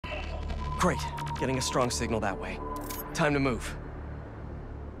Great. Getting a strong signal that way. Time to move.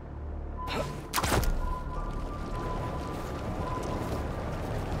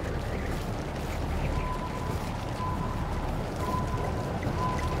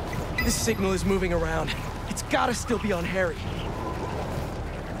 This signal is moving around. It's gotta still be on Harry.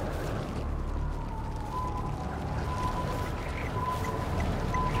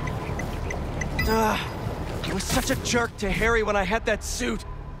 I was such a jerk to Harry when I had that suit.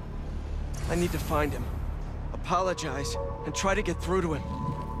 I need to find him, apologize, and try to get through to him.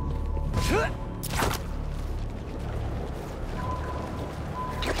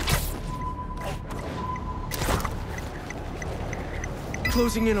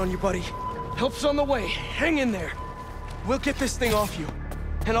 Closing in on you, buddy. Help's on the way. Hang in there. We'll get this thing off you.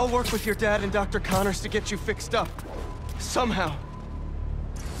 And I'll work with your dad and Dr. Connors to get you fixed up. Somehow.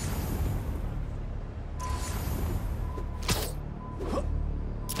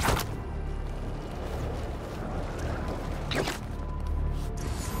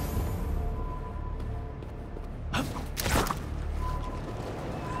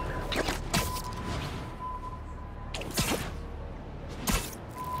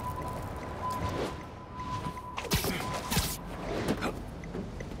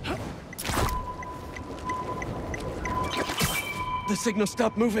 The signal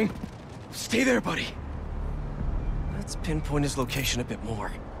stopped moving. Stay there, buddy. Let's pinpoint his location a bit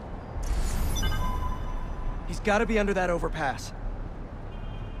more. He's gotta be under that overpass.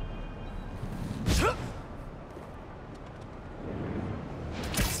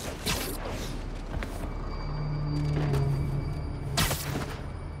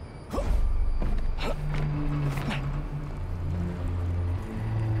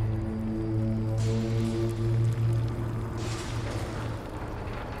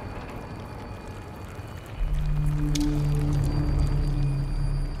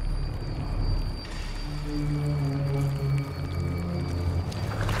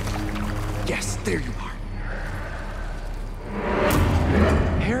 Yes, there you are.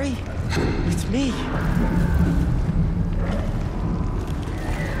 Harry? It's me.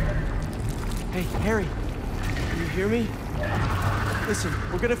 Hey, Harry. Can you hear me? Listen,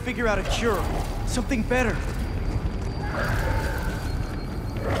 we're gonna figure out a cure. Something better.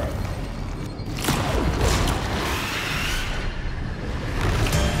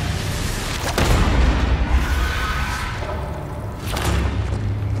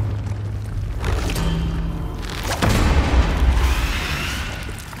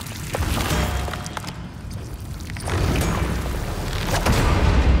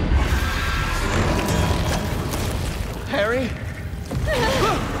 Harry?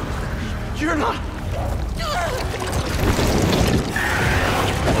 You're not...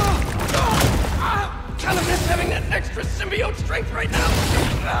 Kind of miss having that extra symbiote strength right now.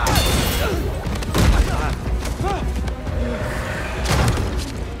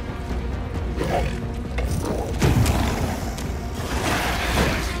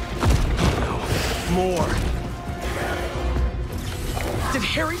 More. Did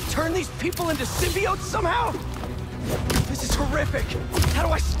Harry turn these people into symbiotes somehow? This is horrific! How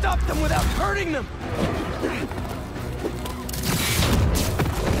do I stop them without hurting them?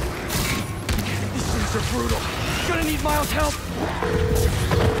 These things are brutal. Gonna need Miles' help.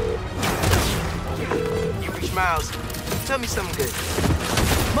 You reach Miles. Tell me something good.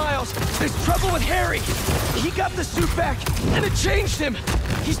 Miles, there's trouble with Harry! He got the suit back, and it changed him!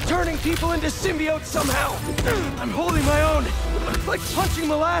 He's turning people into symbiotes somehow! I'm holding my own, but it's like punching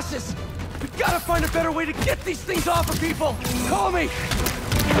molasses! We gotta find a better way to get these things off of people! Call me!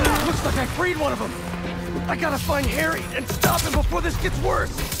 Looks like I freed one of them! I gotta find Harry and stop him before this gets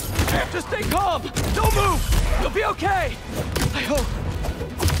worse! I have to stay calm! Don't move! You'll be okay! I hope.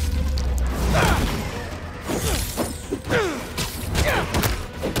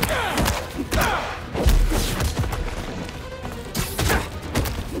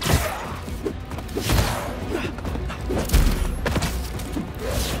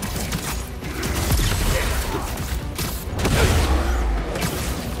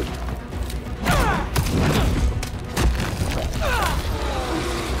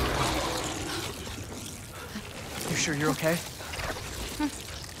 You sure you're okay?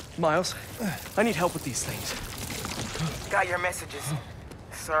 Miles, I need help with these things. Got your messages.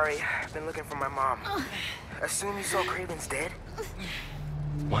 Sorry, I've been looking for my mom. Assume you saw Kraven's dead?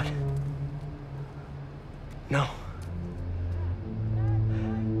 What? No.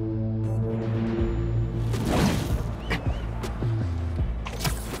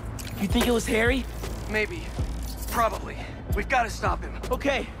 You think it was Harry? Maybe. Probably. We've got to stop him.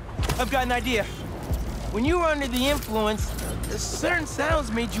 Okay, I've got an idea. When you were under the influence, Certain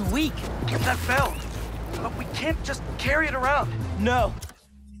sounds made you weak. That bell. But we can't just carry it around. No.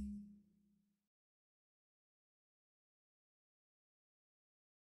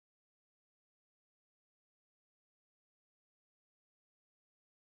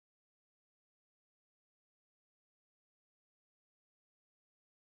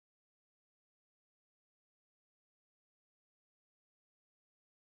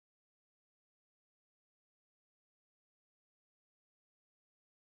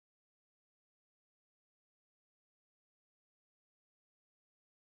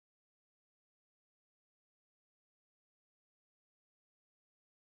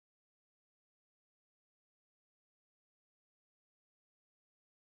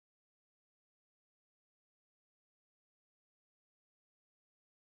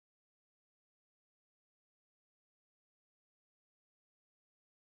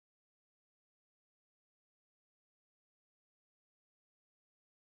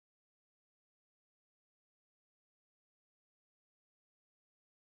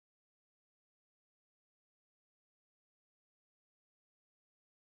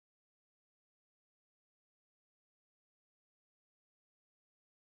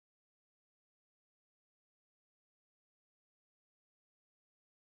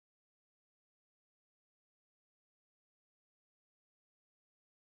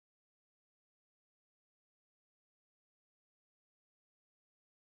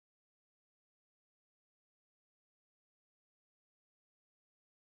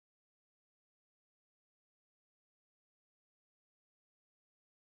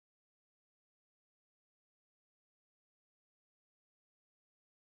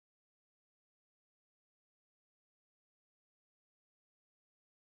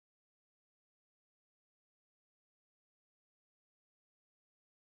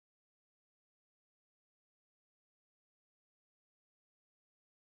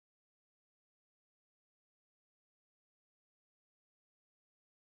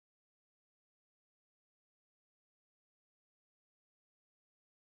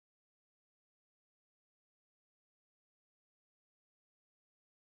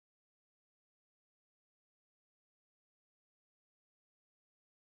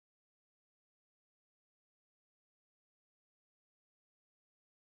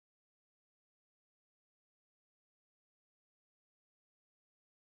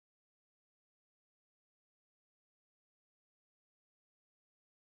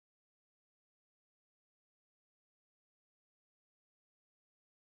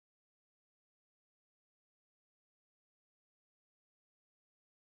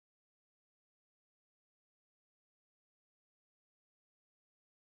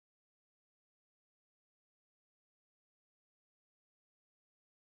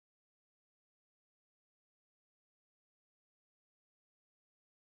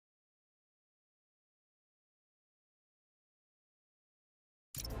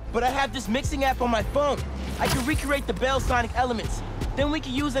 But I have this mixing app on my phone. I can recreate the bell sonic elements. Then we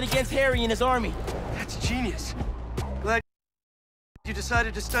can use it against Harry and his army. That's genius. Glad you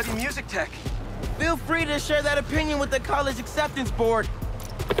decided to study music tech. Feel free to share that opinion with the college acceptance board.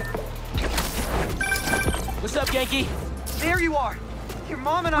 What's up, Yankee? There you are. Your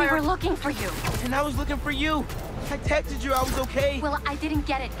mom and I We were looking for you. And I was looking for you. I texted you I was okay. Well, I didn't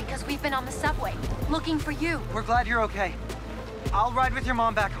get it because we've been on the subway, looking for you. We're glad you're okay. I'll ride with your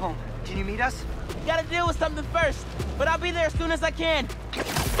mom back home. Can you meet us? Gotta deal with something first, but I'll be there as soon as I can.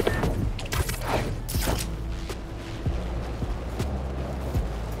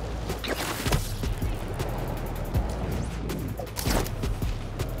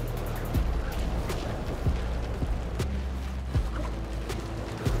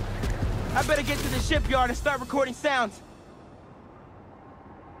 I better get to the shipyard and start recording sounds.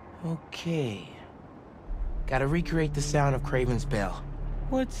 Okay. Gotta recreate the sound of Kraven's bell.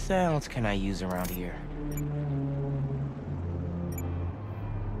 What sounds can I use around here?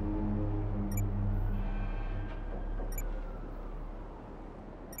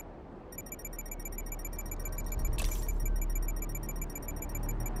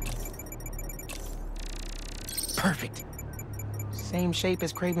 Perfect. Same shape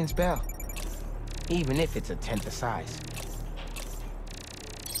as Kraven's bell. Even if it's a tenth the size.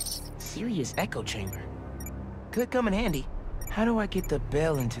 Serious echo chamber. Could come in handy. How do I get the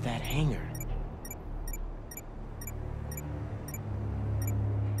bell into that hangar?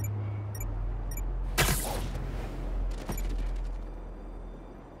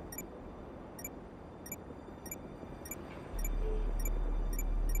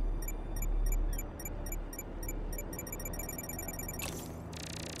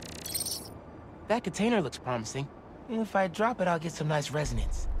 That container looks promising. If I drop it, I'll get some nice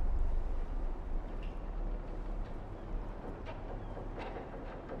resonance.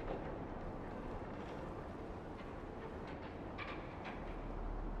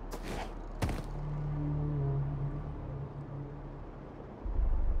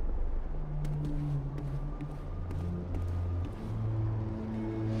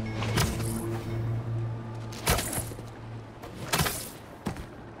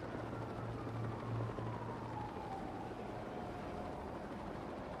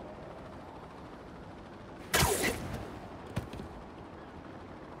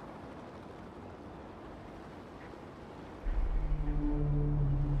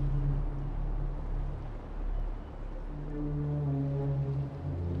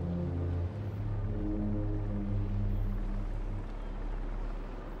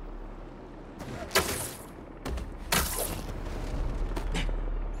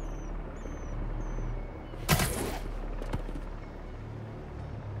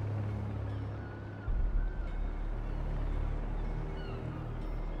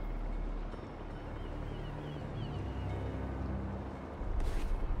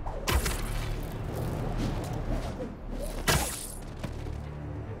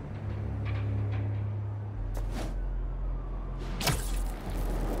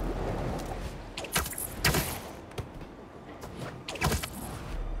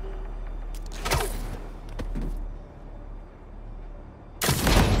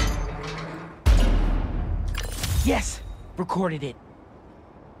 Yes! Recorded it.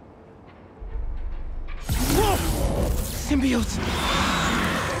 Whoa! Symbiotes!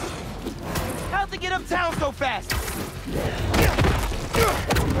 How'd they get uptown so fast?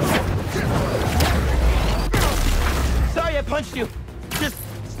 Sorry I punched you. Just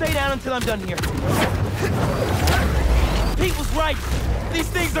stay down until I'm done here. Pete was right. These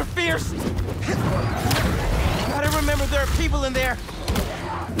things are fierce. Gotta remember there are people in there.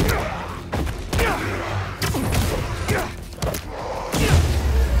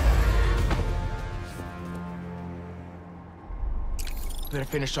 Better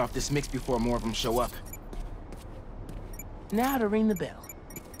finish off this mix before more of them show up. Now to ring the bell.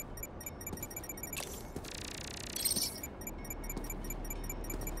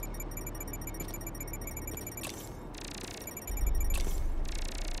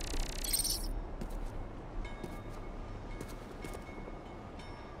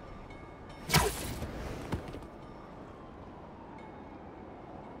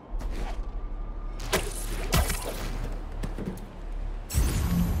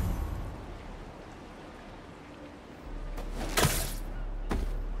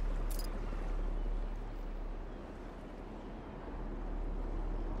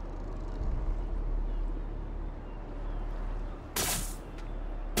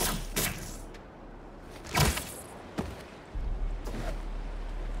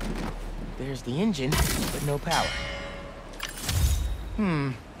 There's the engine, but no power.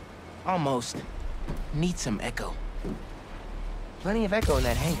 Almost. Need some echo. Plenty of echo in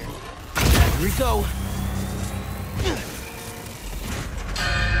that hangar. Here we go.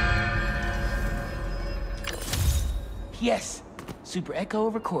 Yes, Super Echo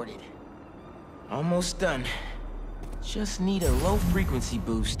recorded. Almost done. Just need a low frequency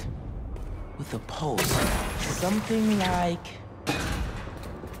boost. With a pulse. Something like...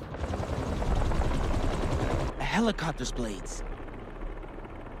 a helicopter's blades.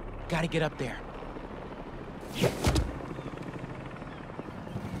 Gotta get up there.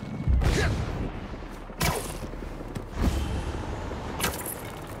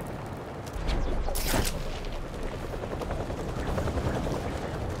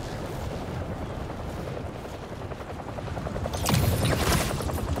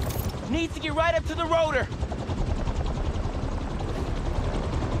 Needs to get right up to the rotor.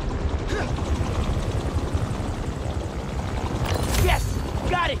 Yes,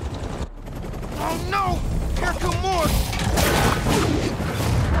 got it. Oh no, here come more.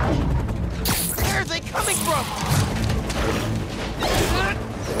 Where are they coming from?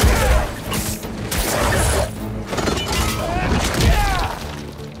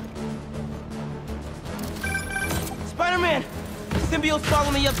 Spider-Man, symbiotes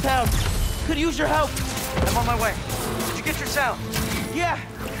follow me uptown. Could use your help. I'm on my way. Did you get your sound? Yeah,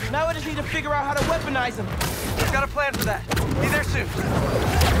 now I just need to figure out how to weaponize them. I've got a plan for that. Be there soon.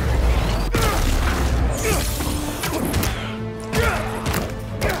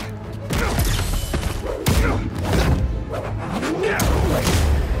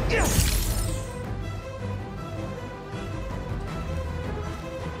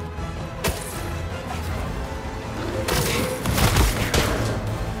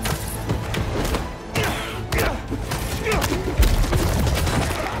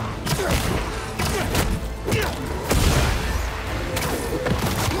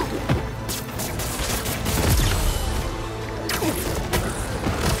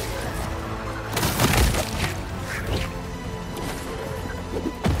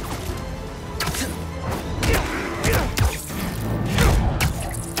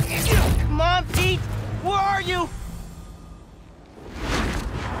 Come on, Pete! Where are you?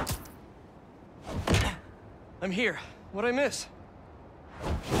 I'm here. What'd I miss?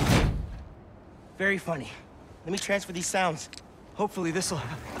 Very funny. Let me transfer these sounds. Hopefully this'll...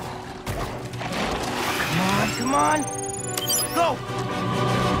 Come on! Go!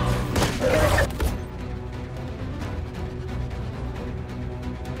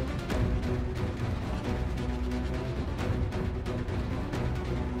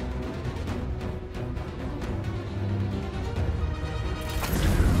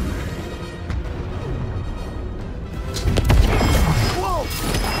 Whoa!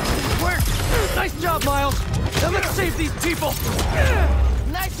 Where? Nice job, Miles! Now let's save these people!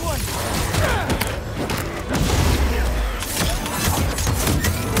 Nice one!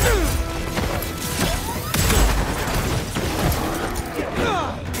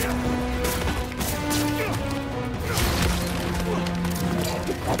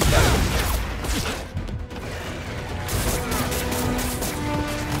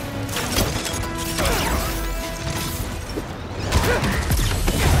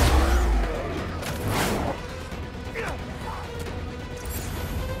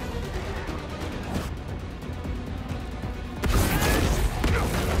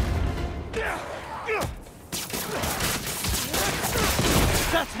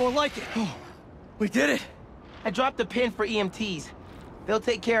 That's more like it! Oh, we did it! I dropped a pin for EMTs. They'll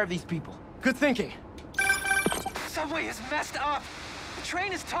take care of these people. Good thinking. Subway is messed up. The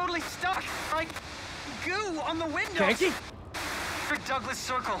train is totally stuck. Like goo on the windows. Ganke? For Douglas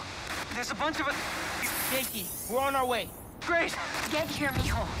Circle. There's a bunch of us. Yankee, we're on our way. Great. Get here,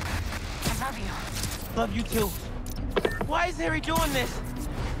 mijo. I love you. Love you too. Why is Harry doing this?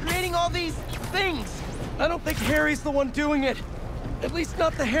 Creating all these things? I don't think Harry's the one doing it. At least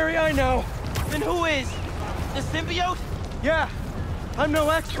not the Harry I know. Then who is? The symbiote? Yeah, I'm no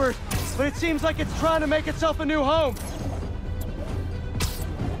expert, but it seems like it's trying to make itself a new home.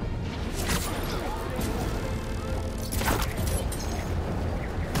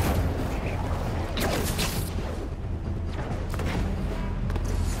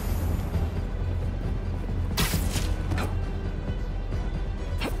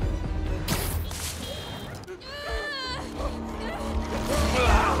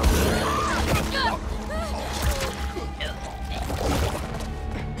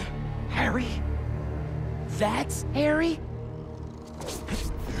 Harry? That's Harry?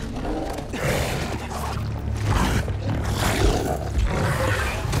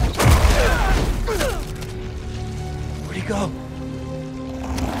 Where'd he go?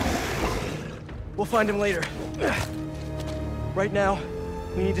 We'll find him later. Right now,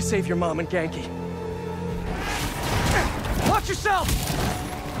 we need to save your mom and Ganke. Watch yourself!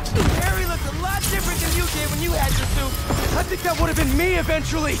 Harry looked a lot different than you did when you had your suit. I think that would have been me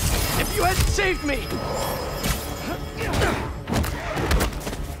eventually, if you hadn't saved me!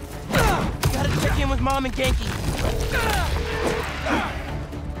 Gotta check in with Mom and Ganke.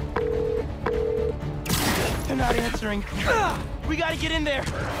 They're not answering. We gotta get in there.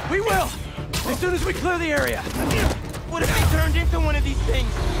 We will! As soon as we clear the area! What if they turned into one of these things?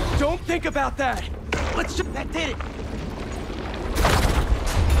 Don't think about that! Let's just... That did it.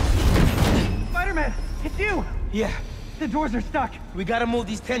 Spider-Man, it's you. Yeah, The doors are stuck. we gotta move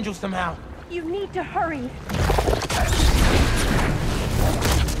these tendrils somehow. You need to hurry.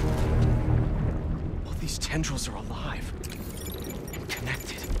 All these tendrils are alive. And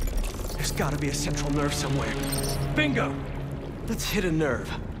connected. There's gotta be a central nerve somewhere. Bingo! Let's hit a nerve.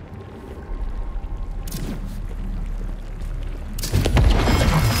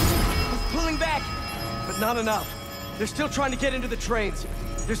 Pulling back. But not enough. They're still trying to get into the trains.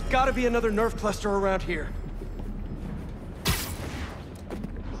 There's gotta be another nerve cluster around here.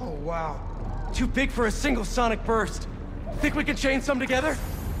 Oh, wow. Too big for a single sonic burst. Think we can chain some together?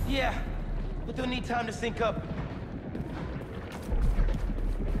 Yeah, but they'll need time to sync up.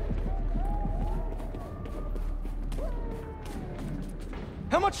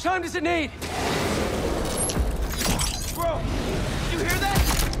 How much time does it need? Bro, did you hear that?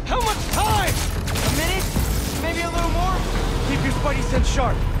 How much time? A minute? Maybe a little more? Keep your spidey sense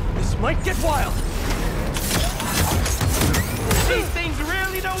sharp. This might get wild. These things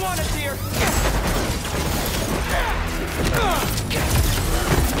really don't want us here.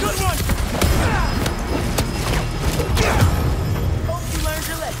 Good one! Hope you learned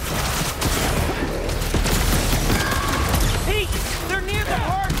your lesson. Pete, they're near the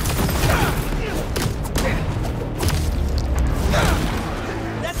heart.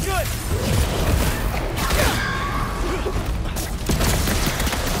 That's good.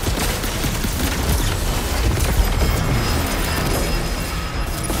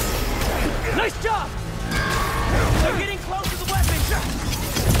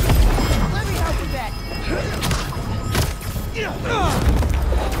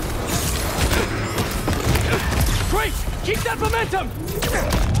 Keep that momentum!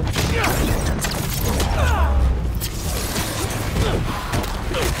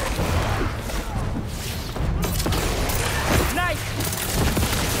 Nice!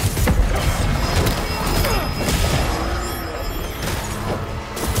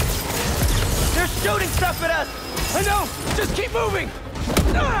 They're shooting stuff at us! I know! Just keep moving!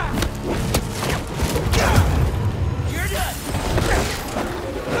 You're done!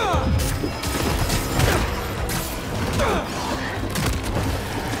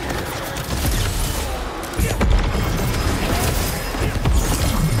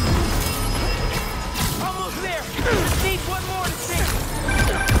 Almost there! Just need one more to sink!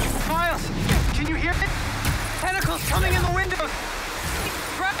 Miles, can you hear it? Tentacles coming in the windows!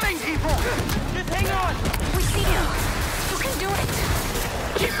 Trapping people! Just hang on! We see you. You can do it.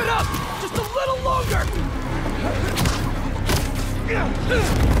 Keep it up! Just a little longer!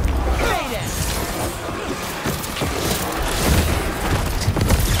 Stay there!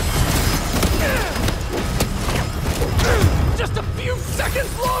 Just a few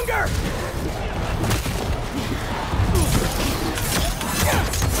seconds longer!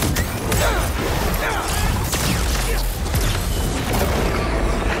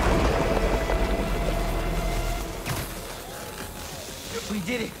 We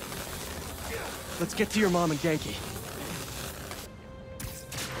did it. Let's get to your mom and Genki.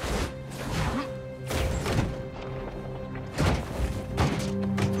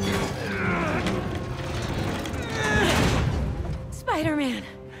 Spider-Man.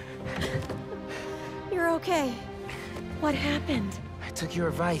 You're okay. What happened? I took your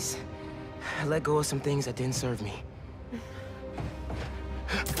advice. I let go of some things that didn't serve me.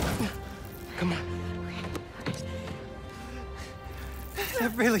 Come on.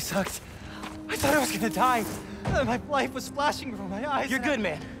 That really sucked. I thought I was gonna die. My life was flashing before my eyes. You're good,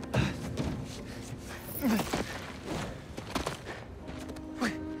 man.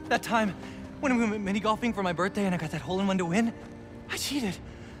 That time, when we went mini-golfing for my birthday and I got that hole-in-one to win, I cheated.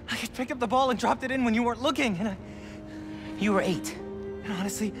 I could pick up the ball and dropped it in when you weren't looking, and You were 8. And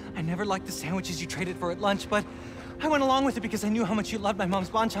honestly, I never liked the sandwiches you traded for at lunch, but I went along with it because I knew how much you loved my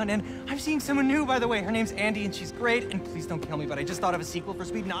mom's banchan, and I'm seeing someone new, by the way. Her name's Andy, and she's great, and please don't kill me, but I just thought of a sequel for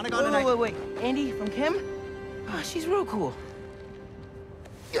Speed Nonagon, and Wait. Andy from Kim? Oh, she's real cool.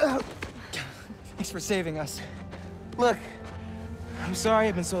 Thanks for saving us. Look, I'm sorry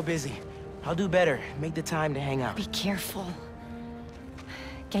I've been so busy. I'll do better. Make the time to hang out. Be careful.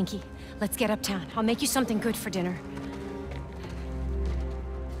 Genki, let's get uptown. I'll make you something good for dinner.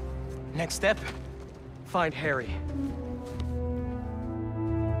 Next step? Find Harry.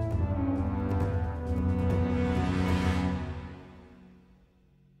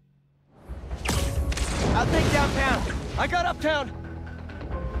 I'll take downtown. I got uptown.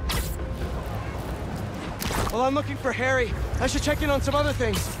 Well, I'm looking for Harry. I should check in on some other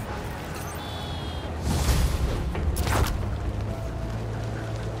things.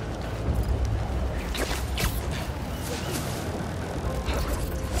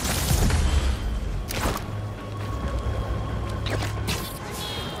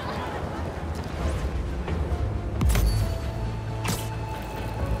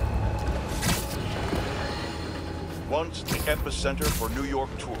 Once the epicenter for New York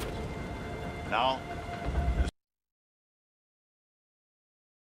tourism. Now,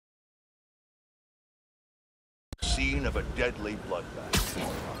 the scene of a deadly bloodbath.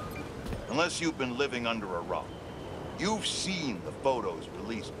 Unless you've been living under a rock, you've seen the photos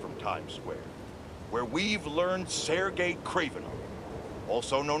released from Times Square, where we've learned Sergei Kravenov,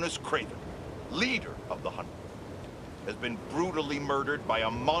 also known as Kraven, leader of the Hunt, has been brutally murdered by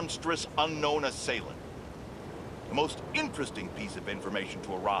a monstrous unknown assailant. The most interesting piece of information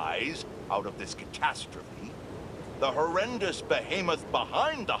to arise out of this catastrophe, the horrendous behemoth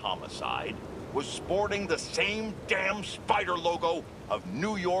behind the homicide was sporting the same damn spider logo of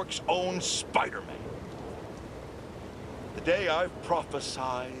New York's own Spider-Man. The day I've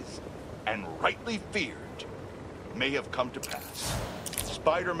prophesied and rightly feared may have come to pass.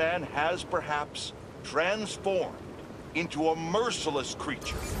 Spider-Man has perhaps transformed into a merciless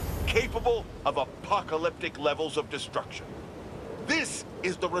creature capable of apocalyptic levels of destruction. This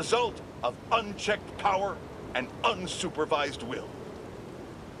is the result of unchecked power and unsupervised will.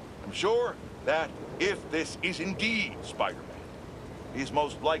 I'm sure that if this is indeed Spider-Man, he's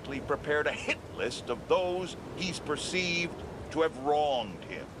most likely prepared a hit list of those he's perceived to have wronged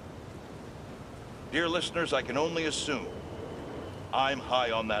him. Dear listeners, I can only assume I'm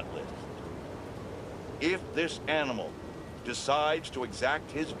high on that list. If this animal decides to exact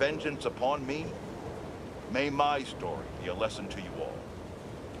his vengeance upon me, may my story be a lesson to you all.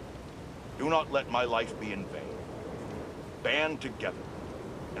 Do not let my life be in vain. band together,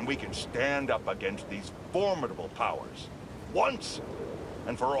 and we can stand up against these formidable powers, once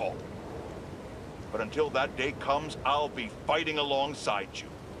and for all. But until that day comes, I'll be fighting alongside you,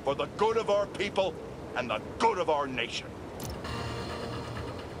 for the good of our people and the good of our nation.